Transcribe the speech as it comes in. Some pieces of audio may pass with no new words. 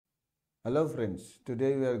Hello friends,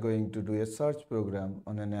 today we are going to do a search program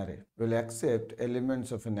on an array. We will accept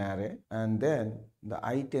elements of an array and then the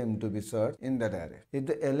item to be searched in that array. If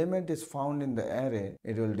the element is found in the array,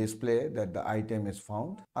 it will display that the item is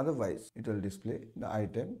found. Otherwise, it will display the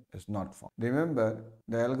item is not found. Remember,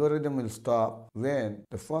 the algorithm will stop when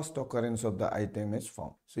the first occurrence of the item is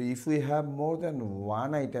found. So if we have more than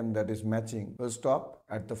one item that is matching, we'll stop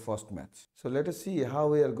at the first match. So let us see how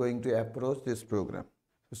we are going to approach this program.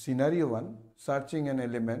 So scenario 1, searching an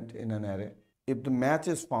element in an array. If the match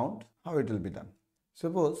is found, how it will be done?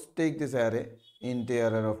 Suppose take this array, int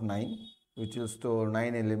array of 9, which will store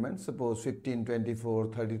 9 elements. Suppose 15,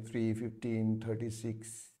 24, 33, 15,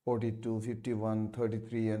 36, 42, 51,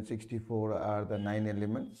 33 and 64 are the 9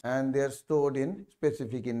 elements and they are stored in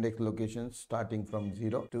specific index locations starting from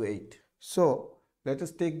 0 to 8. So let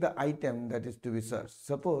us take the item that is to be searched.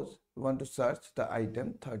 Suppose we want to search the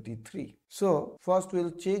item 33. So first we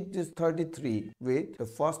will check this 33 with the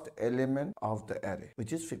first element of the array,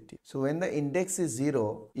 which is 50. So when the index is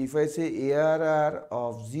 0, if I say ARR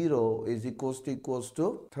of 0 is equals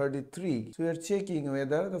to 33, so we are checking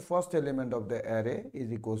whether the first element of the array is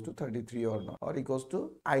equals to 33 or not, or equals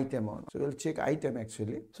to item or not. So we will check item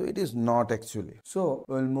actually. So it is not actually. So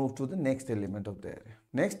we will move to the next element of the array.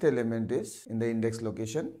 Next element is in the index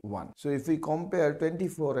location 1. So if we compare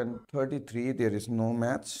 24 and 33, there is no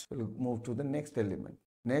match. We'll move to the next element.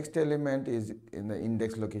 Next element is in the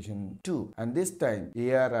index location 2 and this time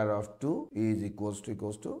ARR of 2 is equals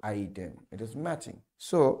to item. It is matching.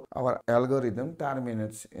 So our algorithm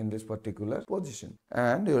terminates in this particular position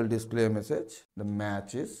and you will display a message, the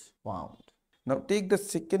match is found. Now take the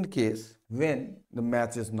second case when the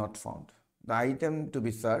match is not found. The item to be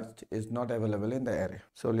searched is not available in the array.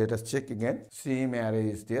 So let us check again. Same array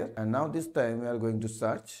is there and now this time we are going to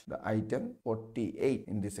search the item 48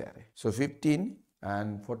 in this array. So 15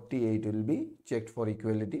 and 48 will be checked for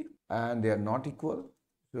equality and they are not equal.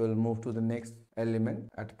 So we will move to the next element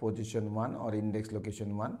at position 1 or index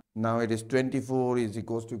location 1. Now it is 24 is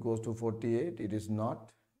equals to 48. It is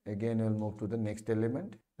not. Again we will move to the next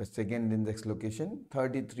element. The second index location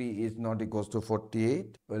 33 is not equals to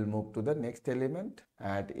 48. We'll move to the next element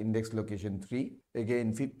at index location 3.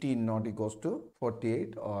 Again 15 not equals to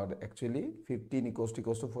 48 or actually 15 equals to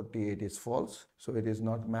 48 is false. So it is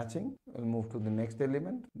not matching. We'll move to the next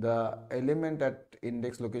element. The element at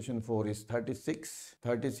index location 4 is 36.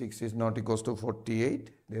 36 is not equals to 48.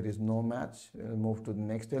 There is no match. We'll move to the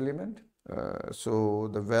next element. So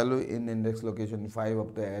the value in index location 5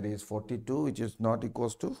 of the array is 42, which is not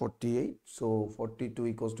equals to 48. So 42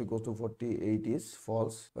 equals to 48 is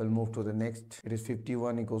false. We'll move to the next. It is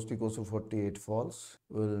 51 equals to 48, false.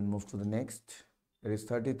 We'll move to the next. It is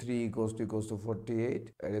 33 equals to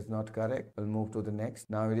 48. It is not correct. We'll move to the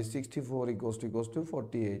next. Now it is 64 equals to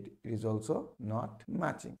 48. It is also not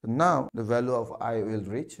matching. So now the value of I will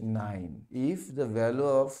reach 9. If the value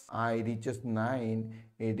of I reaches 9,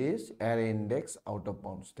 it is array index out of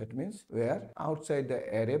bounds. That means we are outside the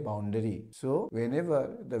array boundary. So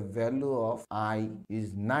whenever the value of I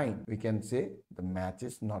is 9, we can say the match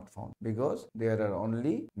is not found because there are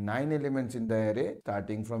only 9 elements in the array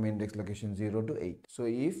starting from index location 0 to 8. So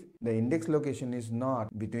if the index location is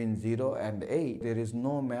not between 0 and 8, there is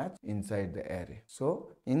no match inside the array.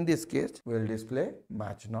 So in this case, we will display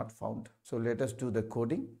match not found. So let us do the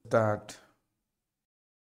coding. Start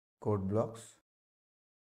code blocks.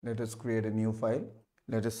 Let us create a new file.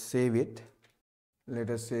 Let us save it. Let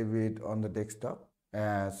us save it on the desktop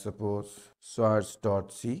as suppose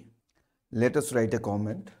search.c. Let us write a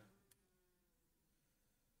comment.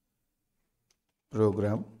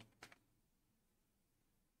 Program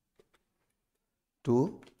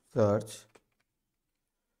to search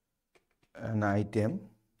an item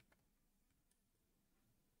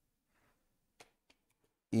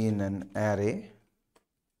in an array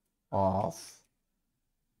of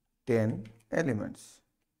 10 elements.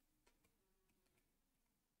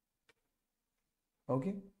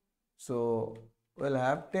 Okay, so we'll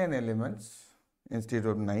have 10 elements instead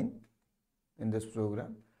of 9 in this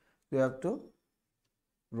program. We have to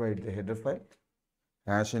write the header file,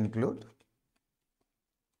 hash include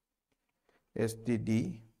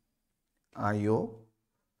stdio.h,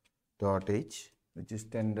 which is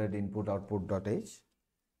standard input output.h.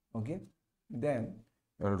 Okay, then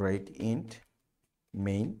we'll write int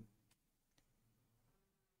main,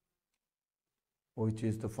 which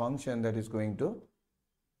is the function that is going to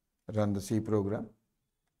run the C program,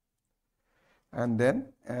 and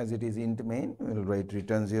then as it is int main, we will write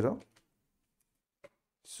return 0.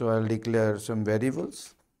 So I'll declare some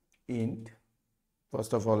variables. Int,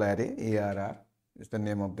 first of all, array ARR is the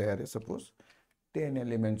name of the array, suppose 10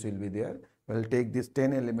 elements will be there. We'll take these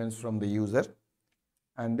 10 elements from the user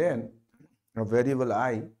and then a variable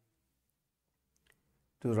I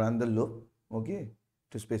to run the loop, okay,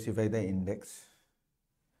 to specify the index,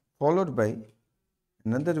 followed by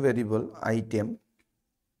another variable item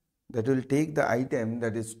that will take the item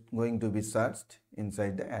that is going to be searched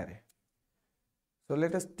inside the array. So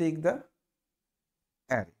let us take the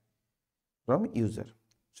array from user.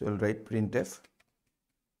 So we'll write printf,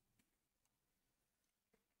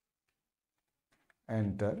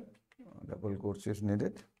 enter, double quotes is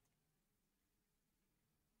needed,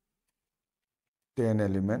 10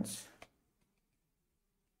 elements,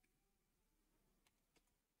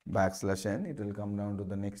 \n, it will come down to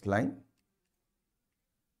the next line,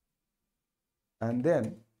 and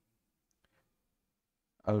then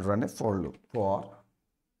I'll run a for loop. For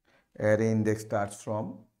array index starts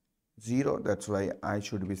from 0, that's why I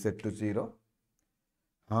should be set to 0.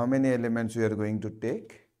 How many elements we are going to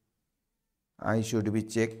take? I should be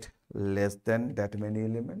checked less than that many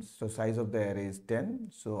elements. So size of the array is 10,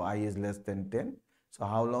 so I is less than 10. So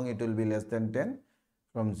how long it will be less than 10?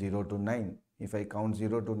 From 0 to 9. If I count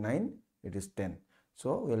 0 to 9, it is 10.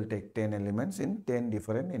 So we will take 10 elements in 10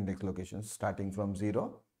 different index locations starting from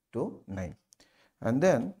 0 to 9. And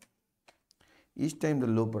then each time the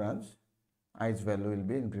loop runs, i's value will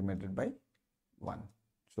be incremented by 1.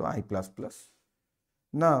 So I plus plus.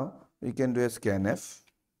 Now we can do a scanf.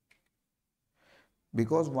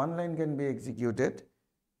 Because one line can be executed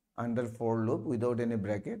under for loop without any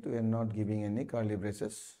bracket, we are not giving any curly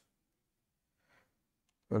braces.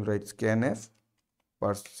 We will write scanf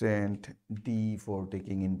 %d for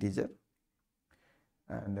taking integer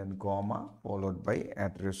and then comma followed by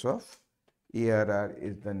address of arr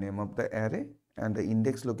is the name of the array and the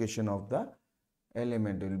index location of the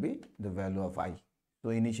element will be the value of I. So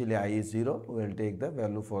initially I is 0, we will take the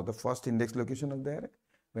value for the first index location of the array.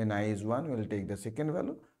 When I is 1, we will take the second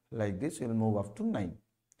value. Like this, we will move up to 9.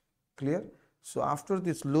 Clear? So after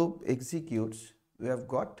this loop executes, we have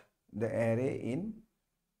got the array in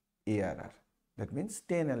ARR. That means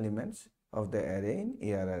 10 elements of the array in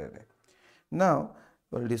ARR array. Now,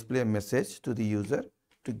 we will display a message to the user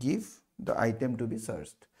to give the item to be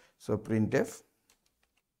searched. So printf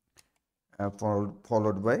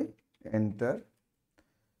followed by enter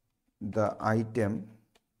the item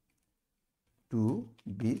to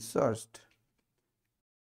be searched.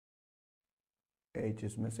 H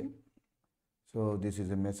is missing. So this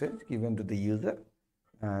is a message given to the user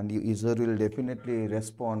and user will definitely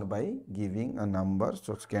respond by giving a number.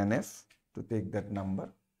 So scanf to take that number.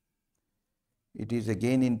 It is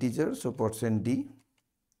again integer, so %d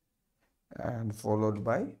and followed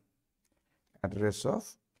by address of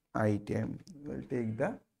item. We'll take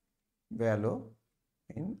the value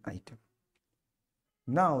in item.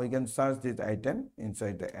 Now we can search this item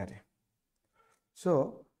inside the array.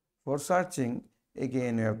 So for searching,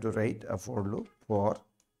 again we have to write a for loop for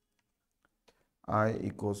I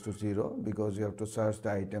equals to 0 because you have to search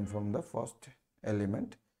the item from the first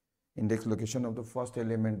element. Index location of the first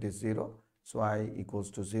element is 0. So I equals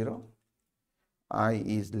to 0. I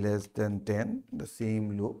is less than 10, the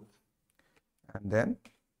same loop. And then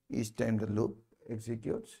each time the loop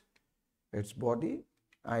executes, its body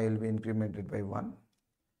I will be incremented by 1.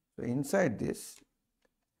 So inside this,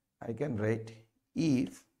 I can write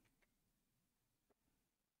if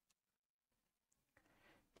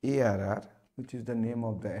ARR, which is the name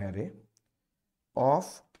of the array,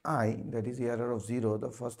 of I, that is ARR of 0, the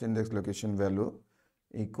first index location value,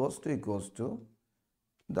 equals to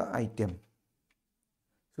the item.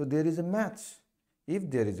 So there is a match. If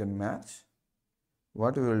there is a match,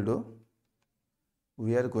 what we will do?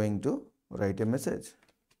 We are going to write a message.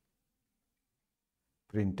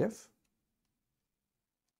 Printf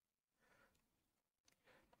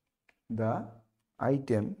the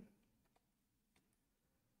item,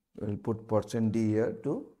 will put %d here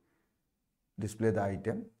to display the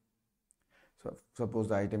item. So suppose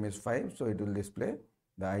the item is 5, so it will display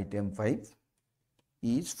the item 5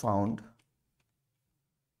 is found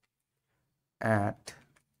at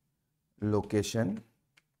location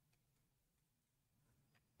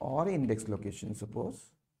or index location,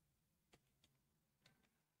 suppose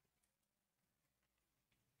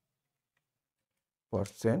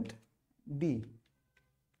 %d.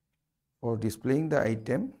 For displaying the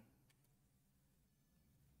item,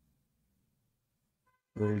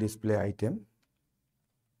 we will display item,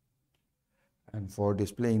 and for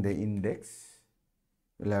displaying the index,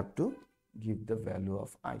 we will have to give the value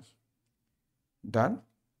of I. Done.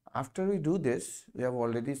 After we do this, we have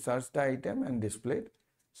already searched the item and displayed.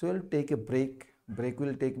 So we will take a break. Break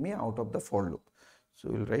will take me out of the for loop. So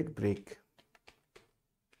we will write break.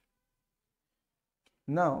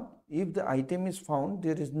 Now, if the item is found,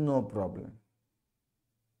 there is no problem.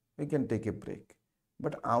 We can take a break.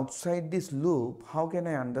 But outside this loop, how can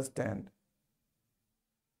I understand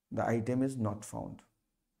the item is not found?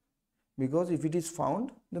 Because if it is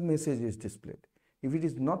found, the message is displayed. If it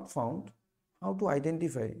is not found, how to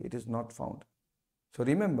identify it is not found? So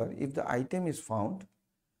remember, if the item is found,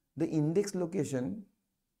 the index location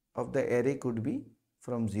of the array could be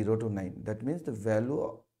from 0 to 9. That means the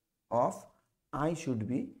value of I should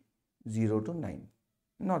be 0 to 9,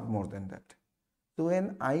 not more than that. So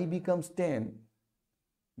when I becomes 10,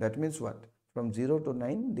 that means what? From 0 to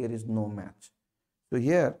 9, there is no match. So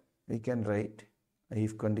here we can write a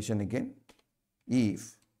if condition again.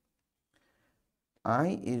 If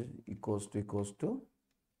I is equals to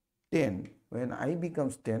 10, when I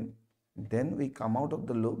becomes 10, then we come out of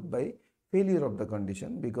the loop by failure of the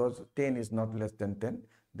condition, because 10 is not less than 10.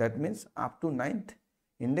 That means up to 9th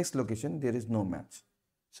index location there is no match.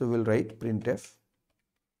 So we'll write printf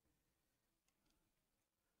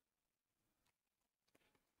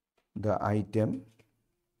the item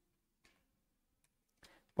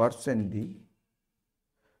 %d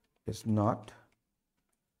is not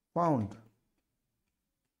found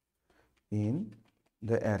in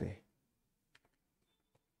the array.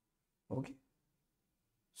 Okay.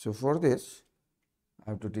 So for this,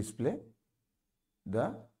 I have to display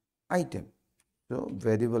the item. So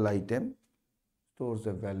variable item stores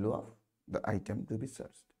the value of the item to be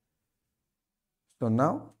searched. So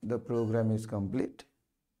now the program is complete.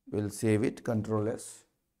 We'll save it, Ctrl S.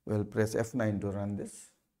 We'll press F9 to run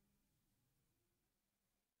this.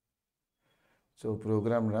 So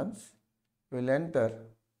program runs. We'll enter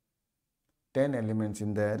 10 elements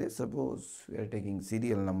in the array. Suppose we are taking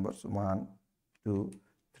serial numbers 1, 2,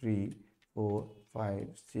 3, 4, 5,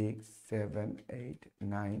 6, 7, 8,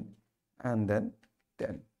 9 and then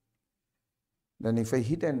 10. Then if I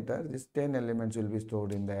hit enter, these 10 elements will be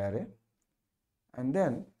stored in the array, and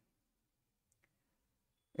then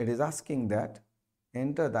it is asking that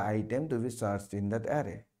enter the item to be searched in that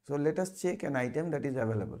array. So let us check an item that is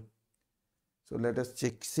available. So let us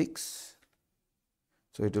check 6.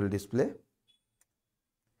 So it will display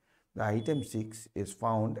the item 6 is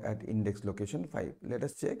found at index location 5. Let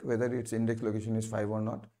us check whether its index location is 5 or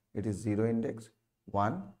not. It is 0 index,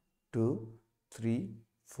 1, 2, 3,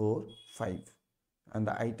 4, 5, and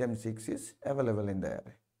the item 6 is available in the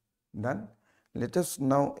array. Then let us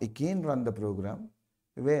now again run the program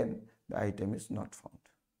when the item is not found.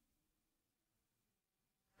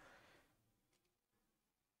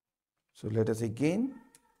 So let us again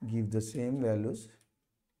give the same values.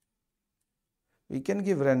 We can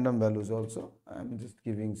give random values also. I am just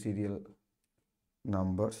giving serial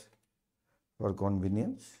numbers for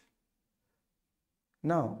convenience.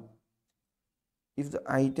 Now, if the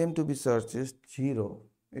item to be searched is 0,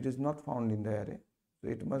 it is not found in the array. So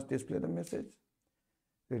it must display the message.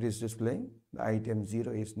 It is displaying the item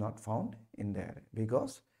 0 is not found in the array,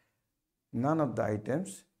 because none of the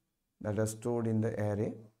items that are stored in the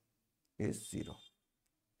array is 0.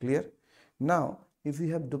 Clear? Now, if we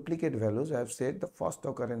have duplicate values, I have said the first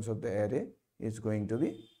occurrence of the array is going to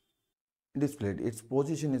be displayed. Its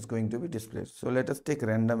position is going to be displayed. So let us take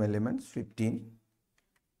random elements 15,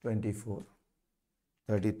 24,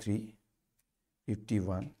 33,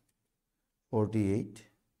 51, 48,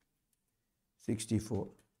 64,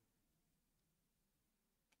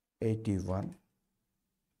 81,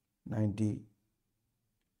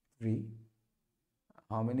 93.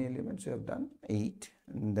 How many elements you have done? 8,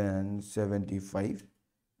 and then 75,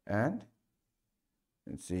 and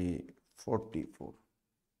let's see 44.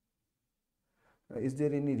 Is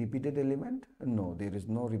there any repeated element? No, there is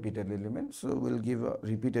no repeated element. So we'll give a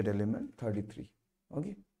repeated element 33.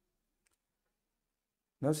 Okay.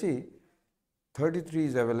 Now see, 33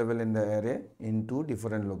 is available in the array in 2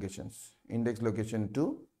 different locations, index location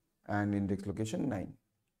 2 and index location 9.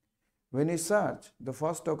 When you search, the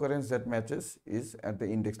first occurrence that matches is at the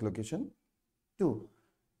index location 2.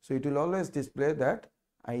 So it will always display that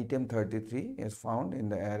item 33 is found in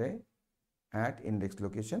the array at index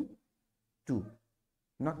location 2,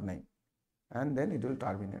 not 9. And then it will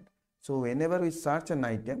terminate. So whenever we search an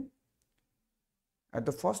item, at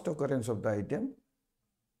the first occurrence of the item,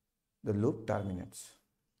 the loop terminates.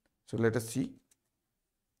 So let us see.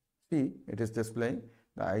 See, it is displaying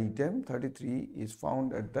the item 33 is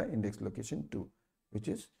found at the index location 2, which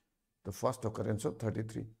is the first occurrence of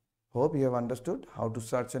 33. Hope you have understood how to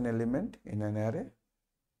search an element in an array.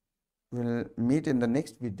 We will meet in the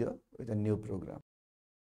next video with a new program.